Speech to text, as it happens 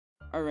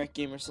Alright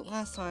gamers, so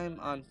last time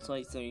on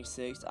Flight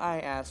 76, I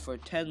asked for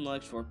 10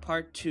 likes for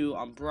part 2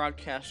 on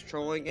broadcast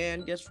trolling,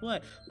 and guess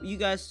what? You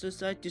guys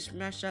decided to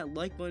smash that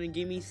like button and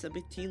give me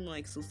 17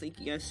 likes, so thank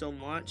you guys so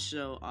much.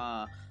 So,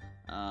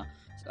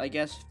 I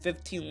guess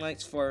 15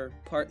 likes for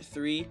part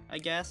 3, I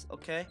guess,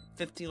 okay?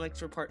 15 likes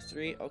for part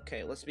 3,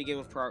 okay, let's begin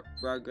with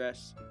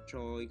progress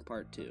trolling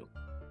part 2.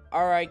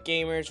 Alright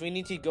gamers, we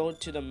need to go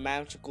to the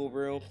magical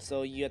room,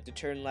 so you have to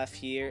turn left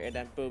here, and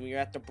then boom, you're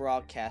at the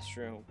broadcast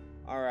room.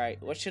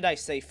 Alright, what should I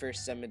say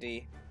first,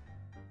 Semity?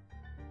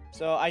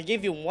 So, I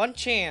give you one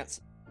chance,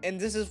 and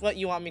this is what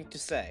you want me to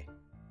say.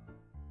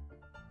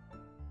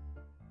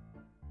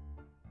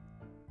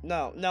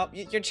 No,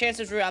 your chance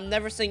is real. I'm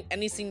never saying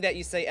anything that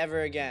you say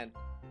ever again.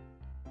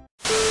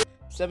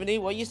 70,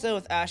 what you said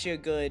was actually a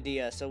good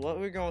idea. So what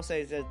we're gonna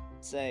say is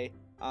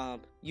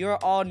you're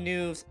all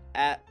noobs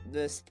at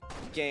this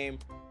game.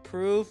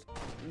 Prove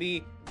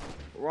me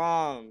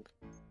wrong.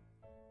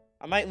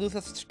 I might lose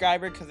a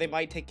subscriber because they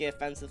might take it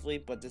offensively,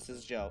 but this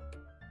is a joke.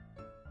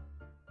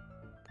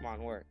 Come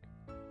on, work.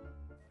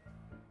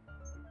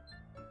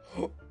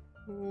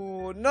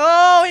 Oh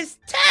no, his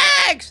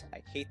tags!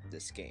 I hate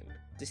this game.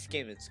 This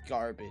game is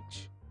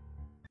garbage.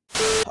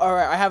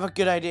 Alright, I have a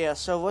good idea.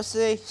 So let's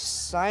say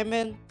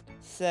Simon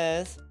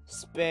says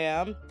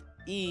spam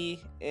E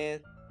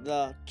in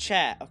the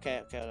chat.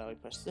 Okay, let me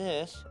press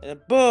this. And then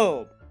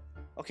boom!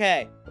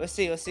 Okay, let's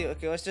see.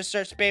 Okay, let's just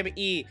start spamming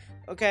E.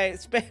 Okay,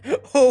 spam.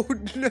 Oh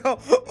no,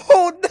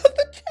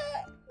 the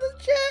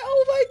chat,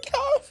 oh my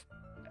gosh.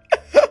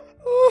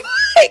 Oh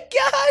my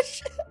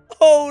gosh.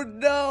 Oh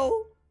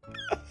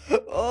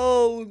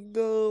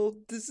no,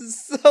 this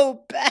is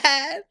so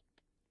bad.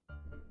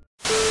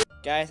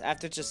 Guys,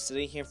 after just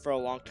sitting here for a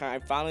long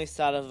time, I finally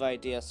thought of an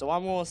idea. So what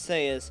I'm gonna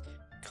say is,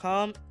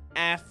 come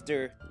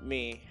after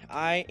me.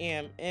 I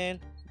am in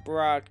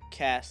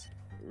broadcast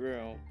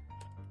room.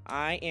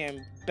 I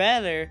am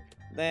better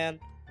than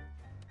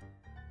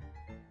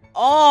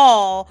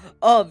all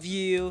of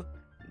you.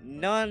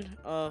 None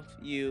of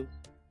you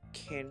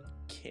can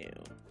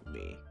kill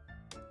me.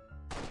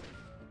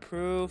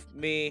 Prove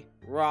me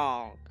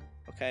wrong.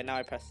 Okay, now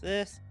I press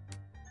this.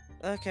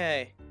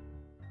 Okay.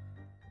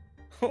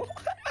 I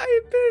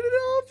am better than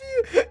all of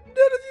you.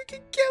 None of you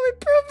can kill me.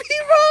 Prove me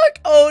wrong.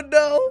 Oh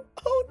no.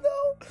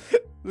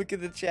 Look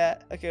at the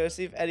chat. Okay, let's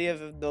see if any of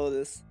them know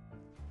this.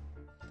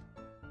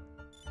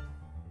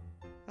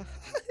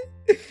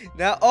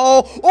 Now,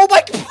 oh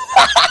my God!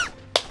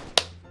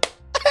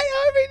 I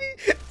already,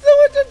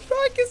 someone just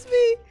focused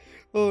me.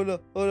 Oh no.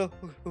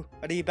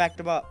 I need to back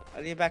them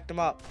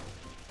up.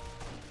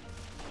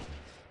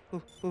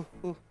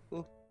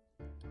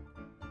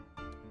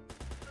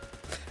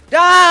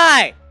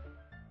 Die!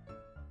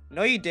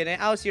 No, you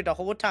didn't. I was here the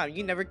whole time.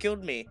 You never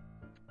killed me.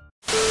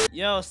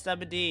 Yo,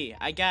 7D,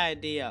 I got an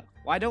idea.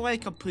 Why don't I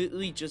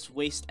completely just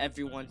waste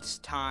everyone's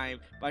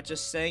time by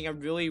just saying a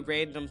really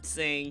random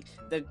thing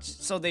that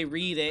so they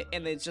read it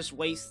and it just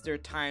wastes their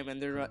time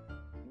and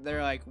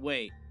they're like,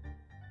 wait,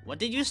 what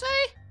did you say?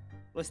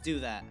 Let's do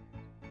that.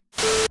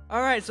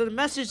 Alright, so the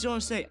message is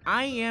gonna say,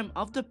 I am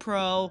of the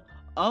pro,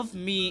 of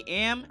me,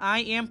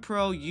 I am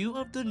pro, you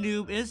of the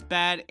noob is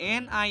bad,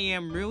 and I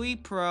am really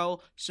pro.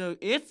 So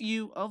if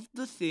you of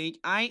the think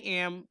I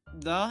am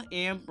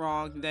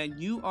wrong, then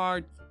you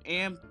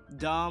am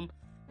dumb,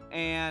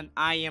 and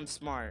I am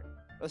smart.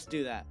 Let's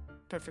do that.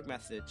 Perfect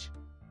message.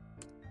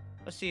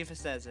 Let's see if it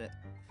says it.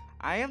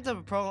 I am the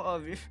pro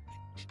of you.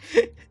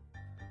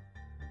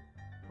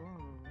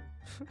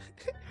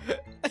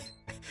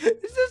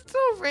 This is so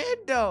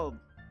random.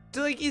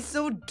 Like, he's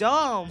so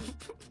dumb.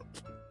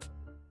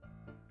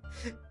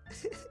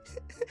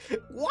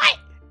 What?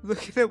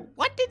 Look at him.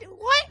 What?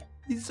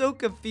 He's so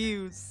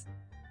confused.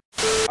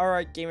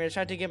 Alright, gamers,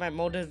 try to get my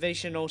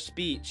motivational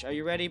speech. Are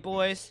you ready,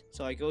 boys?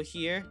 So I go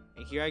here,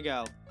 and here I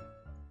go.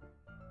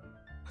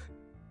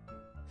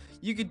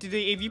 You can do it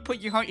if you put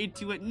your heart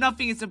into it.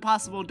 Nothing is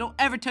impossible. Don't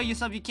ever tell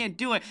yourself you can't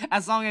do it,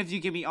 as long as you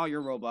give me all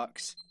your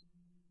Robux.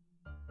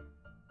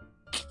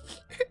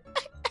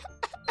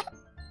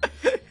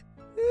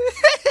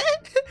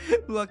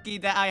 Lucky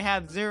that I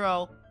have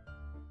 0.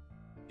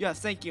 Yes,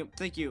 thank you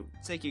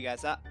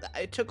guys.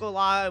 It took a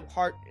lot of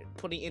heart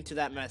putting into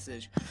that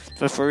message.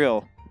 But for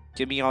real,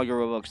 give me all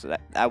your Robux.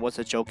 I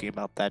wasn't joking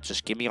about that.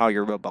 Just give me all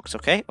your Robux,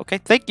 okay? Okay,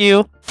 thank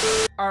you.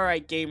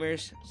 Alright,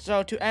 gamers.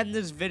 So to end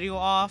this video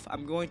off,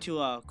 I'm going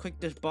to click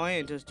this button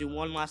and just do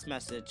one last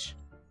message.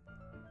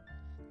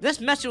 This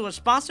message was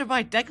sponsored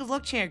by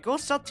Deckofluck channel. Go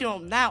sub to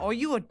him now or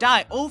you will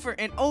die over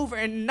and over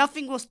and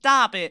nothing will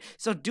stop it.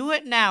 So do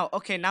it now.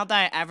 Okay, now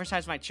that I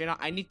advertise my channel,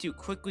 I need to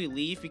quickly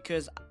leave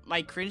because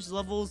my cringe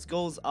levels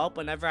goes up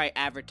whenever I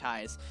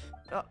advertise.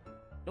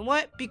 You know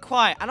what? Be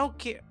quiet. I don't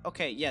care.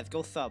 Okay, yes,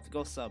 go sub.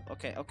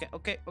 Okay.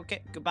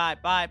 Goodbye.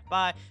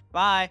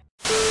 Bye.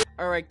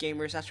 Alright,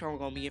 gamers, that's where we're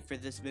gonna be it for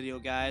this video,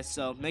 guys.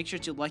 So make sure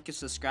to like and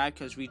subscribe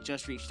because we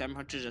just reached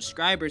 700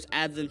 subscribers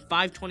as in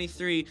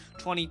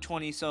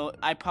 5/23/2020. So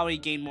I probably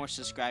gain more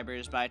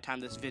subscribers by the time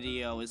this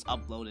video is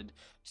uploaded.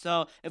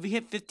 So if we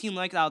hit 15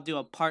 likes, I'll do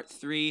a part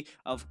 3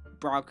 of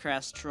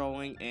broadcast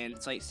trolling and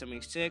Site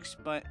 76.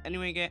 But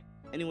anyway,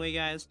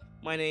 guys,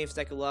 my name is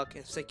deckofluck,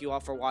 and thank you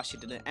all for watching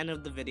to the end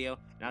of the video.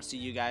 And I'll see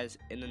you guys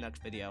in the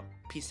next video.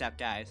 Peace out,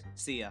 guys.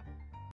 See ya.